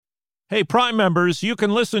Hey, Prime members, you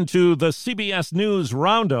can listen to the CBS News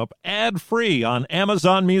Roundup ad-free on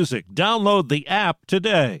Amazon Music. Download the app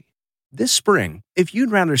today. This spring, if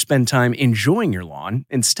you'd rather spend time enjoying your lawn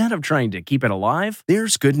instead of trying to keep it alive,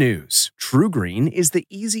 there's good news. TruGreen is the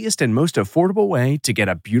easiest and most affordable way to get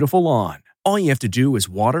a beautiful lawn. All you have to do is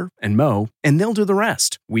water and mow, and they'll do the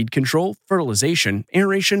rest. Weed control, fertilization,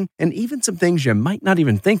 aeration, and even some things you might not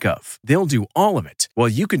even think of. They'll do all of it, while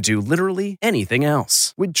you can do literally anything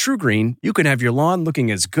else. With TruGreen, you can have your lawn looking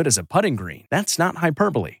as good as a putting green. That's not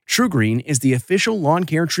hyperbole. TruGreen is the official lawn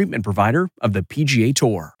care treatment provider of the PGA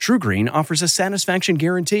Tour. TruGreen offers a satisfaction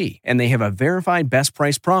guarantee, and they have a verified best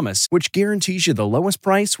price promise, which guarantees you the lowest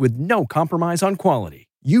price with no compromise on quality.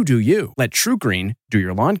 You do you. Let TruGreen do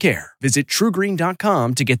your lawn care. Visit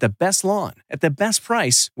TruGreen.com to get the best lawn at the best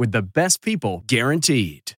price with the best people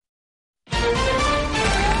guaranteed.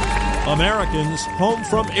 Americans home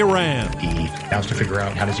from Iran. He has to figure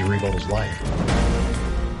out how does he rebuild his life.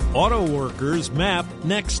 Auto workers map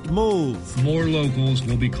next move. More locals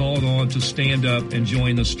will be called on to stand up and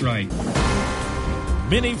join the strike.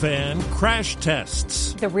 Minivan crash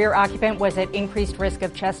tests. The rear occupant was at increased risk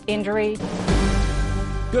of chest injury.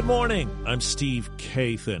 Good morning. I'm Steve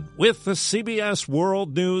Kathan with the CBS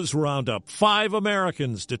World News Roundup. 5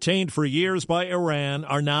 Americans detained for years by Iran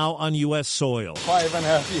are now on U.S. soil.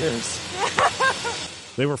 5.5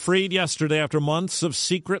 years. They were freed yesterday after months of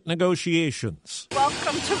secret negotiations.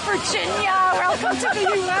 Welcome to Virginia. Welcome to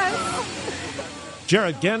the U.S.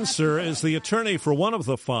 Jared Genser is the attorney for one of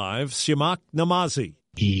the 5, Siamak Namazi.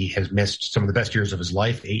 He has missed some of the best years of his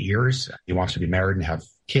life, 8 years. He wants to be married and have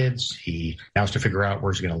kids. He now has to figure out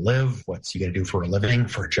where's he going to live, what's he going to do for a living,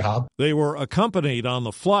 for a job. They were accompanied on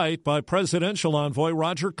the flight by presidential envoy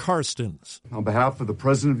Roger Carstens. On behalf of the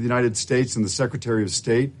President of the United States and the Secretary of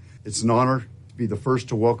State, it's an honor to be the first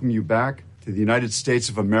to welcome you back to the United States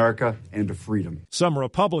of America and to freedom. Some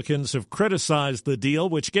Republicans have criticized the deal,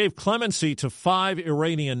 which gave clemency to 5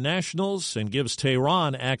 Iranian nationals and gives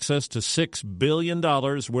Tehran access to $6 billion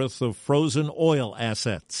worth of frozen oil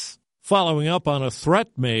assets. Following up on a threat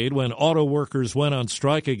made when auto workers went on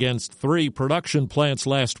strike against 3 production plants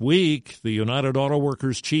last week, the United Auto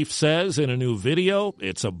Workers chief says in a new video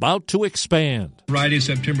it's about to expand. Friday,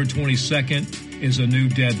 September 22nd is a new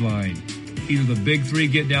deadline. Either the big 3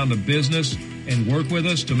 get down to business and work with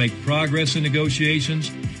us to make progress in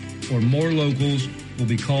negotiations, or more locals will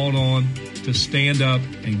be called on to stand up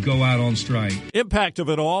and go out on strike. Impact of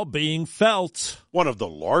it all being felt. One of the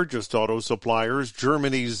largest auto suppliers,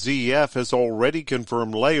 Germany's ZF, has already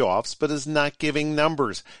confirmed layoffs but is not giving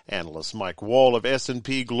numbers. Analyst Mike Wall of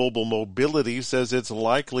S&P Global Mobility says it's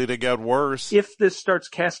likely to get worse. If this starts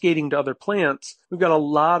cascading to other plants, we've got a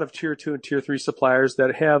lot of Tier 2 and Tier 3 suppliers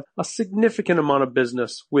that have a significant amount of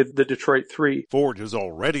business with the Detroit 3. Ford has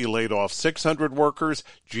already laid off 600 workers.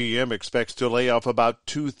 GM expects to lay off about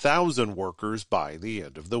 2,000 workers by the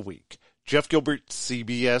end of the week. Jeff Gilbert,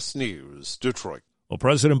 CBS News, Detroit. Well,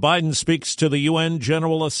 President Biden speaks to the UN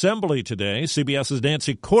General Assembly today. CBS's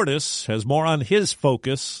Nancy Cordes has more on his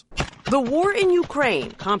focus. The war in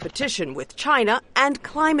Ukraine, competition with China, and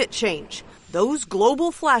climate change. Those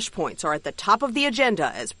global flashpoints are at the top of the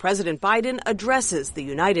agenda as President Biden addresses the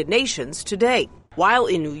United Nations today. While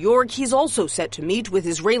in New York, he's also set to meet with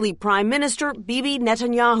Israeli Prime Minister Bibi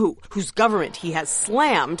Netanyahu, whose government he has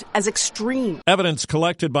slammed as extreme. Evidence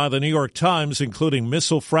collected by the New York Times, including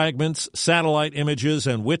missile fragments, satellite images,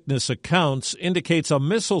 and witness accounts, indicates a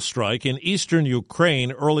missile strike in eastern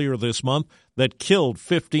Ukraine earlier this month that killed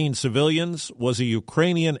 15 civilians was a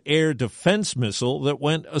Ukrainian air defense missile that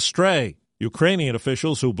went astray. Ukrainian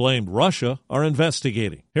officials who blamed Russia are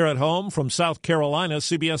investigating. Here at home from South Carolina,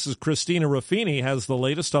 CBS's Christina Ruffini has the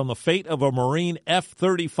latest on the fate of a Marine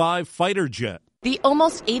F-35 fighter jet. The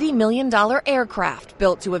almost $80 million aircraft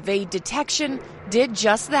built to evade detection did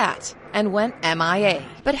just that and went MIA.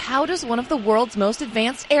 But how does one of the world's most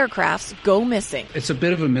advanced aircrafts go missing? It's a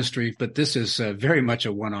bit of a mystery, but this is very much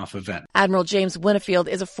a one-off event. Admiral James Winfield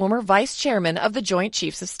is a former vice chairman of the Joint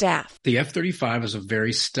Chiefs of Staff. The F-35 is a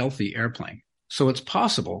very stealthy airplane. So it's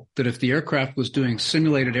possible that if the aircraft was doing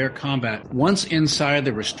simulated air combat, once inside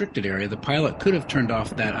the restricted area, the pilot could have turned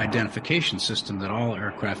off that identification system that all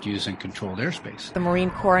aircraft use in controlled airspace. The Marine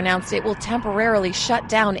Corps announced it will temporarily shut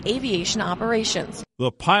down aviation operations. The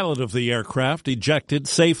pilot of the aircraft ejected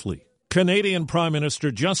safely. Canadian Prime Minister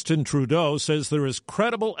Justin Trudeau says there is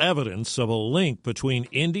credible evidence of a link between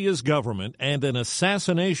India's government and an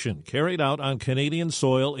assassination carried out on Canadian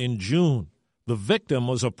soil in June. The victim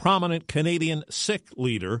was a prominent Canadian Sikh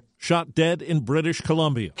leader shot dead in British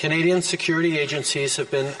Columbia. Canadian security agencies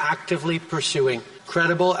have been actively pursuing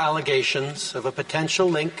credible allegations of a potential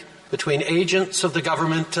link between agents of the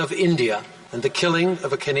government of India and the killing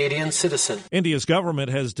of a Canadian citizen. India's government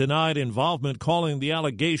has denied involvement, calling the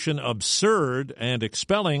allegation absurd and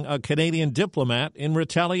expelling a Canadian diplomat in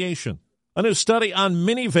retaliation. A new study on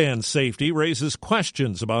minivan safety raises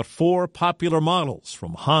questions about 4 popular models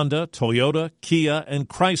from Honda, Toyota, Kia, and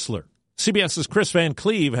Chrysler. CBS's Chris Van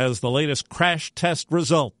Cleve has the latest crash test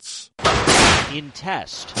results. In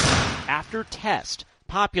test after test,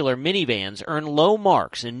 popular minivans earn low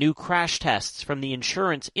marks in new crash tests from the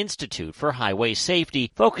Insurance Institute for Highway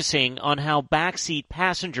Safety, focusing on how backseat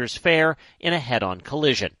passengers fare in a head-on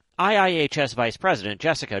collision. IIHS Vice President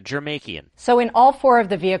Jessica Jermakian. So in all 4 of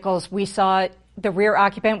the vehicles, we saw the rear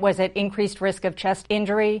occupant was at increased risk of chest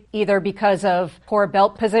injury, either because of poor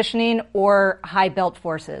belt positioning or high belt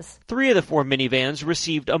forces. 3 of the 4 minivans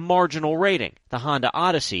received a marginal rating. The Honda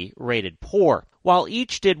Odyssey rated poor. While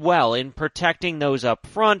each did well in protecting those up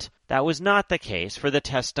front, that was not the case for the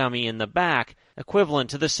test dummy in the back, equivalent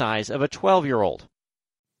to the size of a 12-year-old.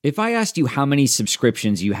 If I asked you how many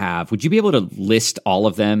subscriptions you have, would you be able to list all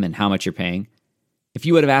of them and how much you're paying? If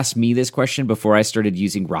you would have asked me this question before I started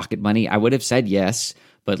using Rocket Money, I would have said yes,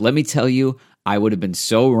 but let me tell you, I would have been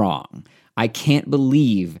so wrong. I can't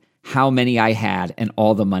believe how many I had and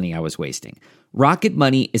all the money I was wasting. Rocket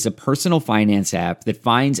Money is a personal finance app that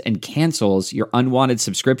finds and cancels your unwanted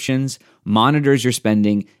subscriptions, monitors your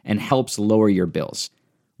spending, and helps lower your bills.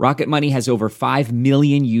 Rocket Money has over 5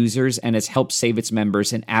 million users and has helped save its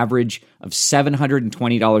members an average of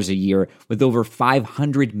 $720 a year with over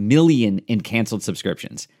 500 million in canceled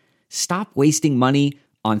subscriptions. Stop wasting money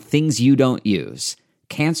on things you don't use.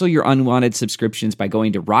 Cancel your unwanted subscriptions by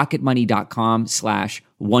going to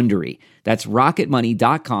rocketmoney.com/Wondery. That's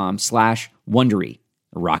rocketmoney.com/Wondery.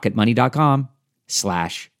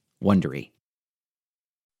 rocketmoney.com/Wondery.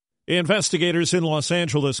 Investigators in Los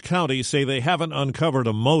Angeles County say they haven't uncovered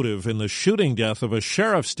a motive in the shooting death of a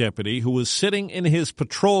sheriff's deputy who was sitting in his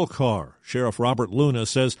patrol car. Sheriff Robert Luna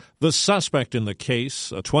says the suspect in the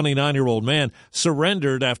case, a 29-year-old man,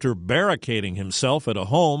 surrendered after barricading himself at a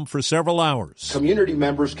home for several hours. Community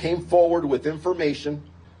members came forward with information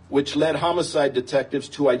which led homicide detectives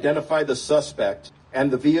to identify the suspect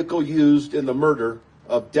and the vehicle used in the murder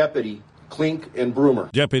of Deputy Klink and Broomer.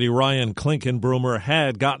 Deputy Ryan Klink and Broomer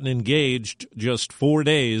had gotten engaged just 4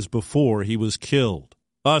 days before he was killed.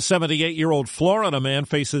 A 78-year-old Florida man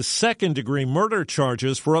faces second-degree murder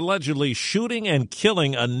charges for allegedly shooting and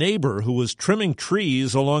killing a neighbor who was trimming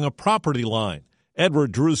trees along a property line.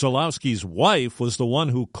 Edward Druzalowski's wife was the one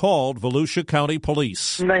who called Volusia County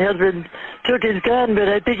Police. My husband took his gun, but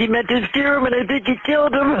I think he meant to steer him, and I think he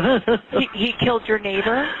killed him. He killed your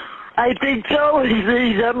neighbor? I think so.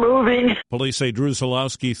 He's not moving. Police say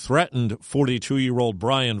Druzalowski threatened 42-year-old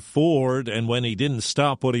Brian Ford, and when he didn't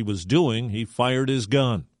stop what he was doing, he fired his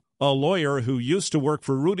gun. A lawyer who used to work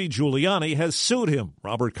for Rudy Giuliani has sued him.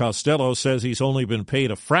 Robert Costello says he's only been paid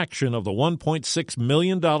a fraction of the $1.6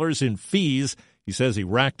 million in fees he says he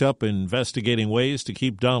racked up investigating ways to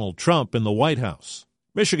keep Donald Trump in the White House.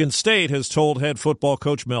 Michigan State has told head football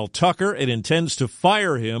coach Mel Tucker it intends to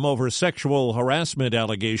fire him over sexual harassment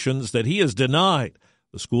allegations that he has denied.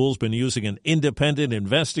 The school's been using an independent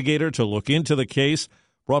investigator to look into the case,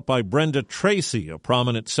 brought by Brenda Tracy, a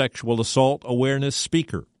prominent sexual assault awareness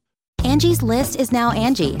speaker. Angie's List is now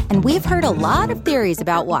Angie, and we've heard a lot of theories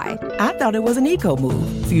about why. I thought it was an eco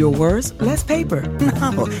move. Fewer words, less paper.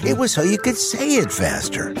 No, it was so you could say it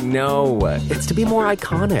faster. No, it's to be more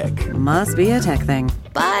iconic. Must be a tech thing.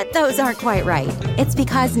 But those aren't quite right. It's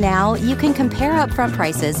because now you can compare upfront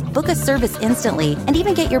prices, book a service instantly, and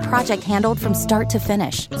even get your project handled from start to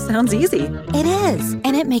finish. Sounds easy. It is,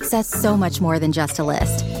 and it makes us so much more than just a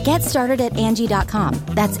list. Get started at Angie.com.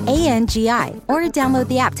 That's ANGI, or download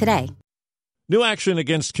the app today. New action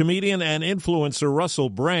against comedian and influencer Russell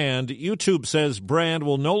Brand. YouTube says Brand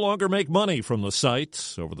will no longer make money from the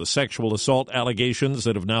site over the sexual assault allegations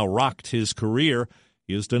that have now rocked his career.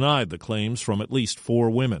 He has denied the claims from at least 4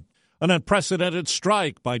 women. An unprecedented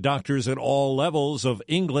strike by doctors at all levels of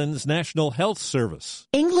England's National Health Service.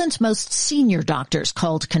 England's most senior doctors,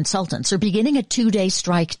 called consultants, are beginning a 2-day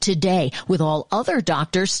strike today, with all other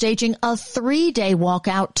doctors staging a 3-day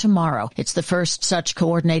walkout tomorrow. It's the first such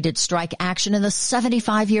coordinated strike action in the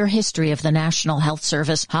 75-year history of the National Health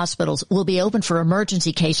Service. Hospitals will be open for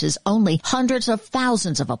emergency cases only. Hundreds of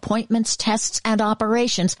thousands of appointments, tests, and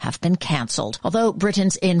operations have been canceled. Although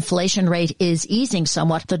Britain's inflation rate is easing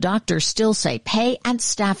somewhat, the doctors still say pay and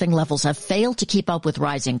staffing levels have failed to keep up with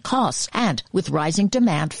rising costs and with rising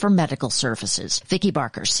demand for medical services. Vicky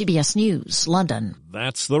Barker, CBS News, London.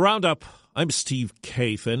 That's the Roundup. I'm Steve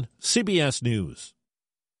Kathan, CBS News.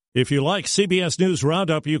 If you like CBS News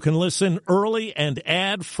Roundup, you can listen early and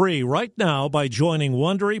ad-free right now by joining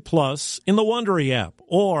Wondery Plus in the Wondery app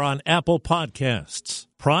or on Apple Podcasts.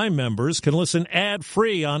 Prime members can listen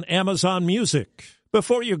ad-free on Amazon Music.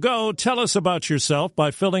 Before you go, tell us about yourself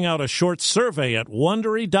by filling out a short survey at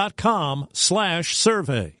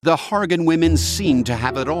Wondery.com/survey. The Hargan women seemed to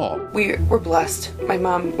have it all. We were blessed. My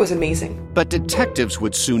mom was amazing. But detectives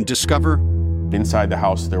would soon discover inside the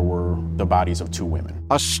house there were the bodies of 2 women.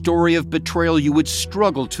 A story of betrayal you would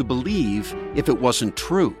struggle to believe if it wasn't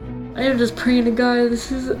true. I am just praying to God,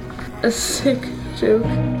 this is a sick joke.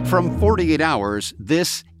 From 48 Hours,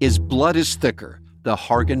 this is Blood is Thicker, the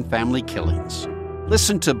Hargan Family Killings.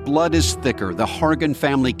 Listen to Blood is Thicker, the Hargan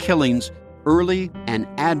Family Killings, early and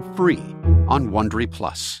ad-free on Wondery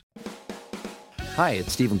Plus. Hi,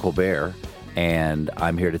 it's Stephen Colbert, and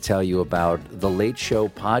I'm here to tell you about The Late Show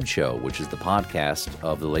Pod Show, which is the podcast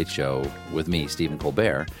of The Late Show with me, Stephen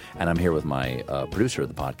Colbert, and I'm here with my producer of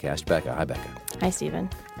the podcast, Becca. Hi, Becca. Hi, Stephen.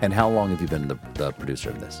 And how long have you been the producer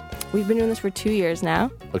of this? We've been doing this for 2 years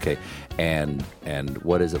now. Okay, and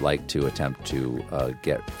what is it like to attempt to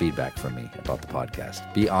get feedback from me about the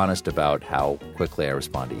podcast? Be honest about how quickly I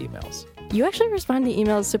respond to emails. You actually respond to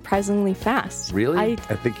emails surprisingly fast. Really? I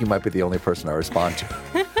think you might be the only person I respond to.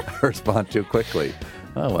 Respond to quickly.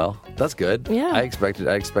 Oh, well, that's good. Yeah. I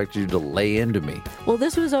expected you to lay into me. Well,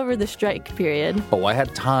 this was over the strike period. Oh, I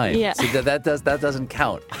had time. Yeah. See, that doesn't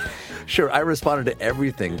count. Sure, I responded to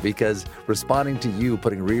everything because responding to you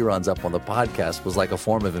putting reruns up on the podcast was like a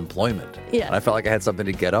form of employment. Yeah. And I felt like I had something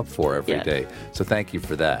to get up for every day. So thank you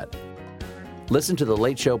for that. Listen to The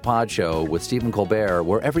Late Show Pod Show with Stephen Colbert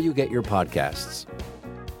wherever you get your podcasts.